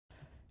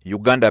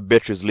Uganda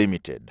Batteries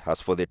Limited has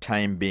for the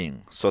time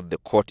being sought the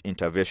court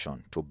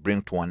intervention to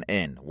bring to an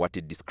end what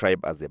it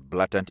described as a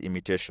blatant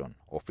imitation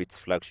of its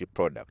flagship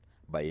product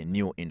by a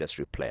new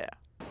industry player.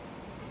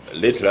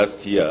 Late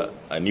last year,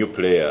 a new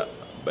player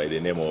by the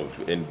name of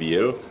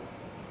NBL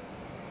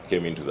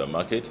came into the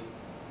market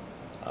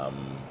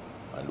and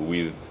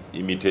with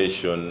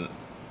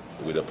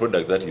a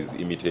product that is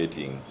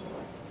imitating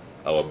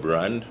our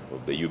brand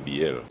of the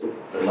UBL.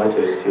 The matter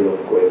is still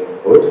ongoing in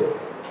court.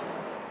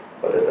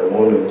 But at the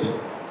moment,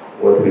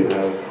 what we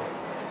have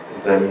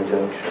is an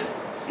injunction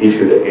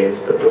issued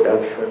against the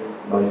production,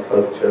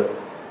 manufacture,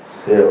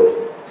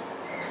 sale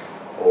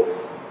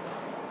of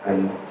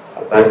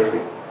a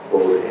battery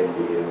called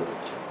NBL.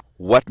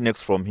 What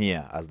next from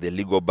here as the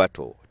legal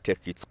battle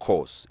takes its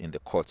course in the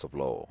courts of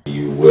law?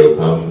 You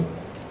welcome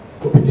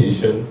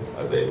competition.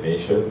 As I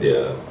mentioned,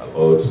 there are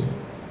about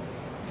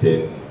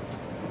 10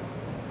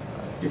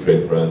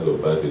 different brands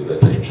of batteries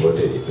that are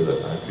imported into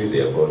the country.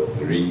 There are about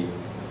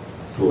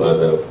two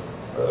other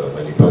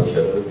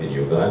manufacturers in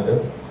Uganda.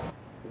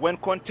 When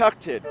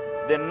contacted,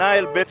 the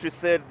Nile Batteries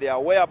said they are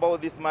aware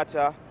about this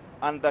matter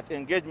and that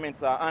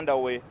engagements are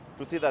underway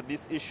to see that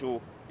this issue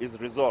is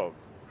resolved.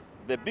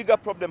 The bigger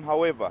problem,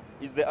 however,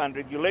 is the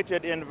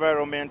unregulated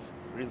environment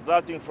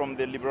resulting from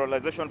the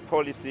liberalization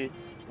policy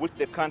which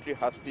the country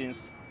has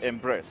since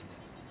embraced.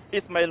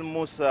 Ismail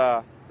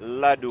Musa,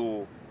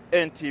 Ladu,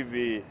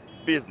 NTV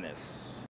Business.